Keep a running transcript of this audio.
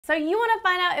So you want to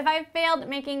find out if I failed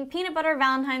making peanut butter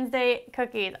Valentine's Day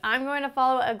cookies. I'm going to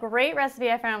follow a great recipe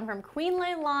I found from Queen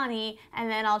Leilani, and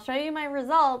then I'll show you my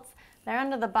results. They're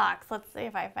under the box. Let's see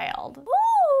if I failed. Woo!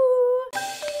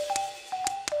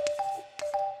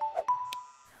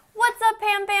 What's up,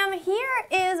 Pam Pam? Here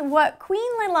is what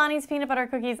Queen Leilani's peanut butter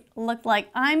cookies look like.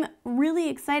 I'm really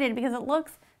excited because it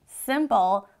looks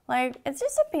simple. Like, it's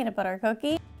just a peanut butter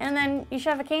cookie, and then you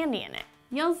shove a candy in it.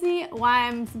 You'll see why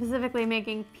I'm specifically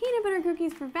making peanut butter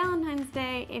cookies for Valentine's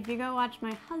Day if you go watch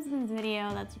my husband's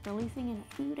video that's releasing in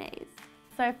a few days.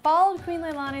 So I followed Queen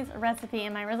Leilani's recipe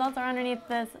and my results are underneath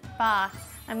this box.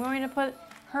 I'm going to put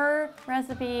her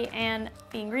recipe and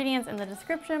the ingredients in the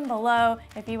description below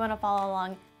if you want to follow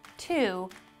along too.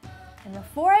 And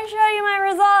before I show you my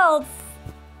results,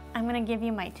 I'm gonna give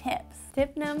you my tips.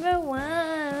 Tip number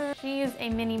 1. She used a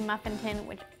mini muffin tin,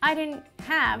 which I didn't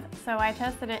have, so I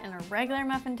tested it in a regular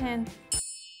muffin tin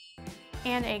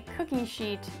and a cookie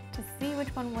sheet to see which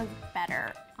one was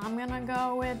better. I'm gonna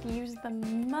go with use the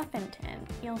muffin tin.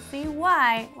 You'll see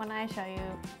why when I show you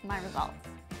my results.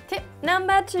 Tip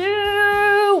number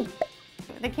 2.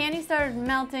 The candy started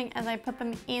melting as I put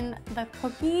them in the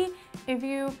cookie. If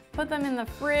you put them in the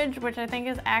fridge, which I think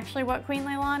is actually what Queen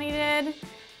Leilani did,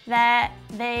 that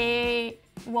they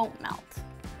won't melt.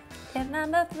 Tip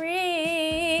number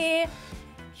 3.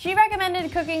 She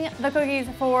recommended cooking the cookies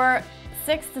for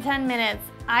 6 to 10 minutes.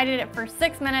 I did it for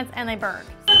 6 minutes and they burned.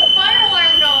 So the fire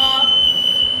alarm go off.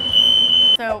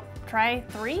 So try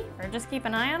 3 or just keep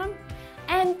an eye on them.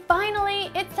 And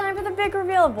finally, it's time for the big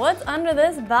reveal of what's under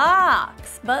this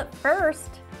box. But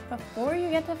first, before you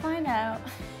get to find out,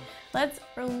 let's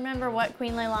remember what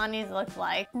Queen Leilani's looked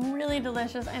like. Really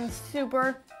delicious and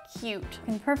super cute. You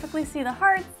can perfectly see the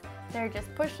hearts. They're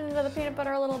just pushed into the peanut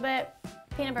butter a little bit.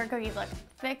 Peanut butter cookies look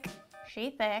thick,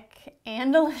 thick,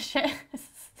 and delicious.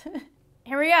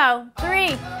 Here we go.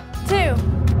 3, 2,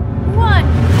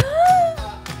 1.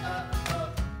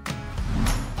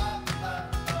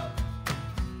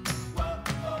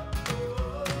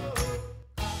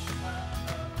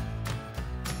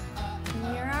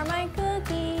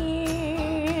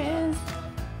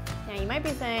 Might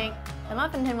be saying the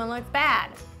Muffin Tin one looks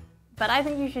bad, but I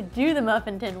think you should do the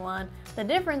Muffin Tin one. The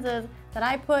difference is that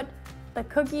I put the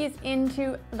cookies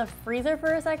into the freezer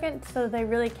for a second so they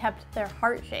really kept their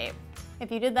heart shape. If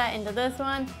you did that into this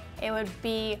one, it would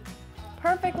be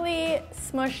perfectly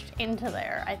smushed into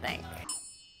there, I think.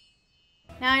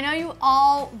 Now I know you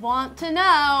all want to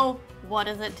know, what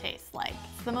does it taste like?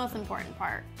 It's the most important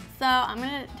part. So I'm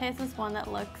gonna taste this one that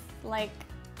looks like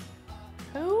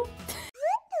poo.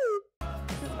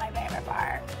 This is my favorite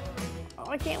part.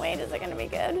 Oh, I can't wait. Is it gonna be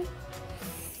good?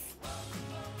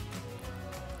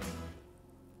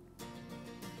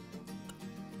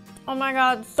 Oh my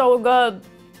God, so good.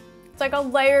 It's like a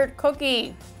layered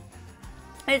cookie.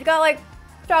 It's got like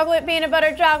chocolate, peanut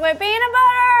butter, chocolate, peanut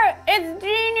butter. It's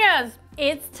genius.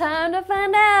 It's time to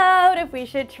find out if we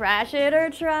should trash it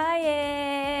or try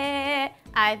it.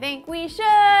 I think we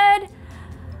should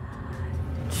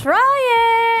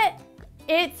try it.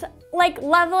 It's like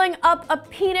leveling up a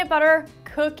peanut butter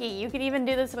cookie. You can even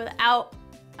do this without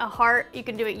a heart. You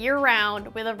can do it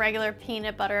year-round with a regular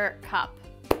peanut butter cup.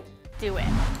 Do it.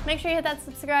 Make sure you hit that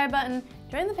subscribe button.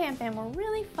 Join the Pam Fam. We're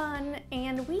really fun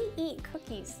and we eat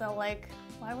cookies, so like,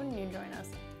 why wouldn't you join us?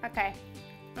 Okay.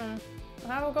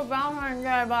 Have a good Valentine's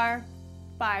Day.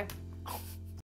 Bye.